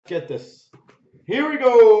get this. Here we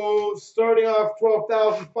go. Starting off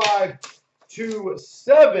 12,005 to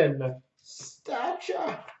 7.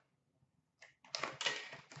 Stature.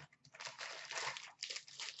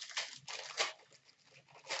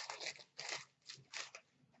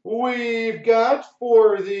 We've got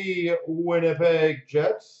for the Winnipeg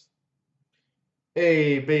Jets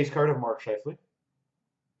a base card of Mark Scheifele.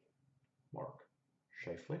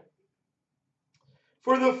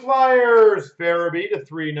 For the Flyers, Farabee to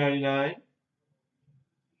 399.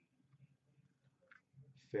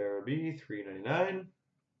 $3.99.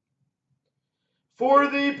 For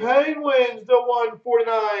the Penguins, the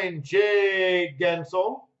 149, Jake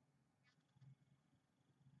Guentzel.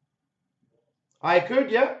 I could,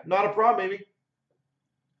 yeah, not a problem, maybe.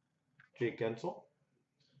 Jake Guentzel.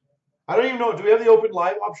 I don't even know. Do we have the open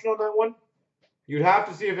live option on that one? You'd have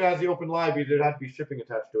to see if it has the open live because there'd have to be shipping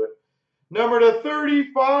attached to it. Number to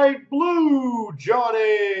 35, blue,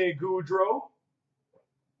 Johnny Gaudreau.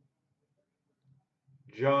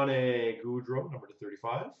 Number to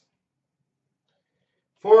 35.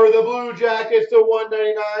 For the Blue Jackets to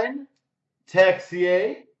 199,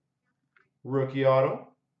 Texier, rookie auto,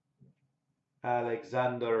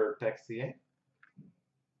 Alexander Texier.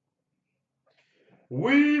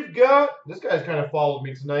 We've got, this guy's kind of followed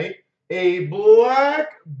me tonight, a black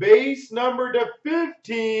base number to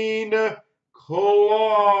 15,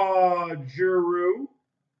 Claude Giroux.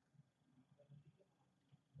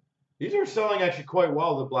 These are selling actually quite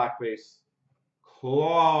well, the black base.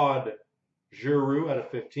 Claude Giroux out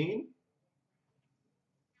of 15.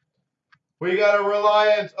 We got a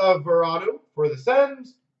Reliance of Verano for the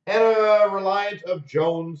Sens and a Reliance of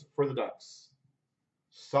Jones for the Ducks.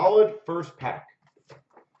 Solid first pack.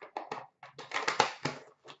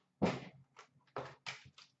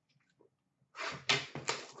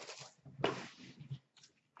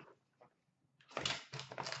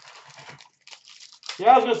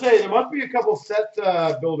 Yeah, I was going to say, there must be a couple set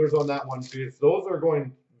builders on that one, because those are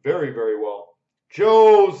going very, very well.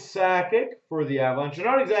 Joe Sakic for the Avalanche. They're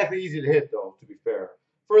not exactly easy to hit, though, to be fair.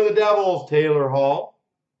 For the Devils, Taylor Hall.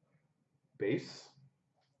 Base.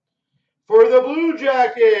 For the Blue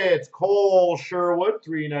Jackets, Cole Sherwood,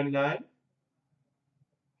 $3.99.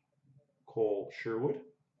 Cole Sherwood.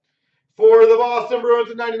 For the Boston Bruins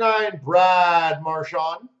at 99, Brad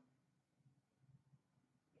Marchand.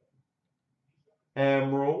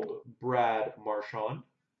 Emerald, Brad Marchand.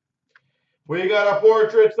 We got a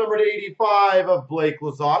portraits number to 85 of Blake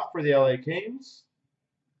Lizotte for the LA Kings.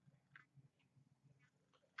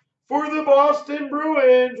 For the Boston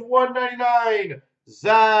Bruins, 199,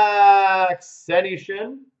 Zach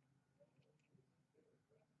Senyshyn.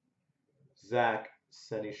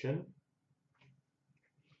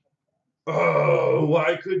 Oh,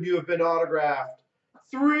 why couldn't you have been autographed?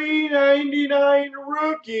 $3.99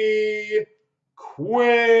 rookie,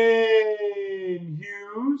 Quinn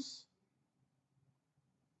Hughes.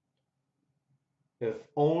 If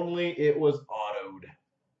only it was autoed.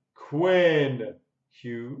 Quinn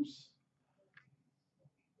Hughes.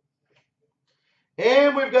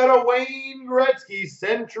 And we've got a Wayne Gretzky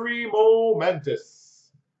Century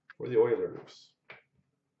Momentous for the Oilers.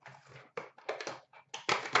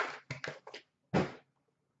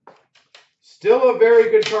 Still a very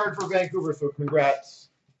good card for Vancouver, so congrats.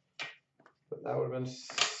 But that would have been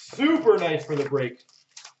super nice for the break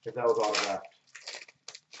if that was autographed.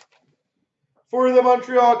 For the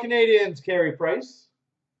Montreal Canadiens, Carey Price.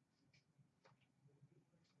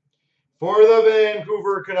 For the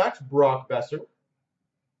Vancouver Canucks, Brock Besser.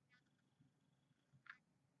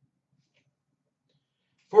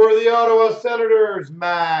 For the Ottawa Senators,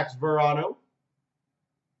 Max Verano.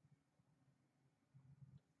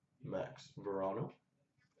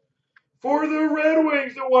 For the Red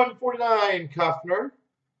Wings, the 149, Kuffner.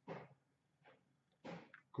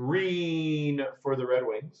 Green for the Red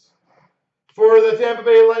Wings. For the Tampa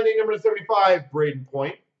Bay Lightning, number 75, Braden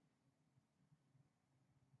Point.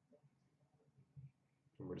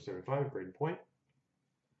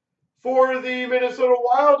 For the Minnesota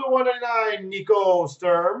Wild, the 199, Nico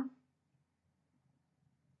Sturm.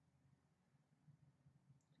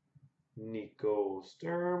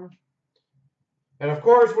 And of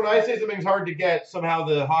course, when I say something's hard to get, somehow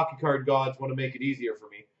the hockey card gods want to make it easier for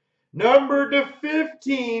me. Number to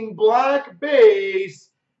 15, black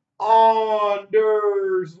base,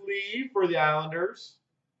 Anders Lee for the Islanders.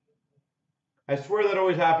 I swear that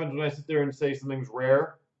always happens when I sit there and say something's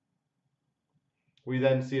rare. We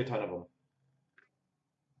then see a ton of them.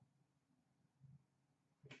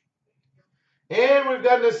 And we've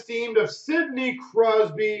got an esteemed of Sidney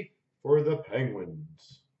Crosby for the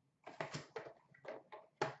Penguins.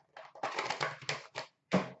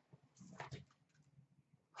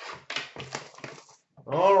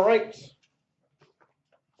 All right.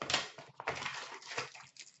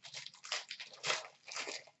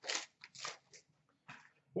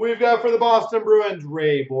 We've got for the Boston Bruins,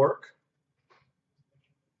 Ray Bourque.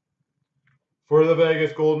 For the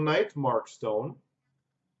Vegas Golden Knights, Mark Stone.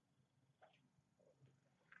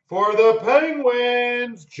 For the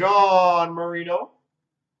Penguins, John Marino.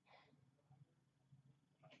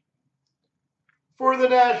 For the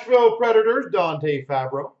Nashville Predators, Dante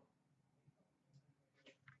Fabro.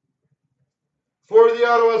 For the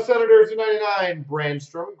Ottawa Senators, 99,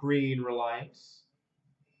 Brandstrom, Green Reliance.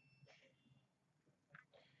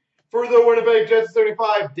 For the Winnipeg Jets,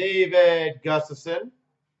 35, David Gustafson.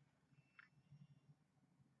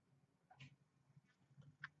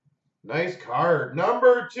 Nice card.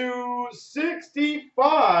 Number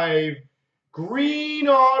 265, Green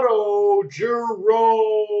Auto,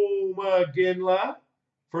 Jerome Ginla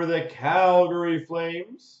for the Calgary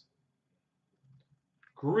Flames.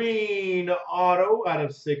 Green Auto out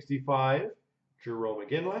of 65, Jerome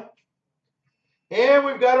Ginla. And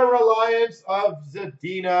we've got a Reliance of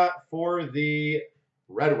Zadina for the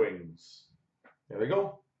Red Wings. There we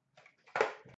go.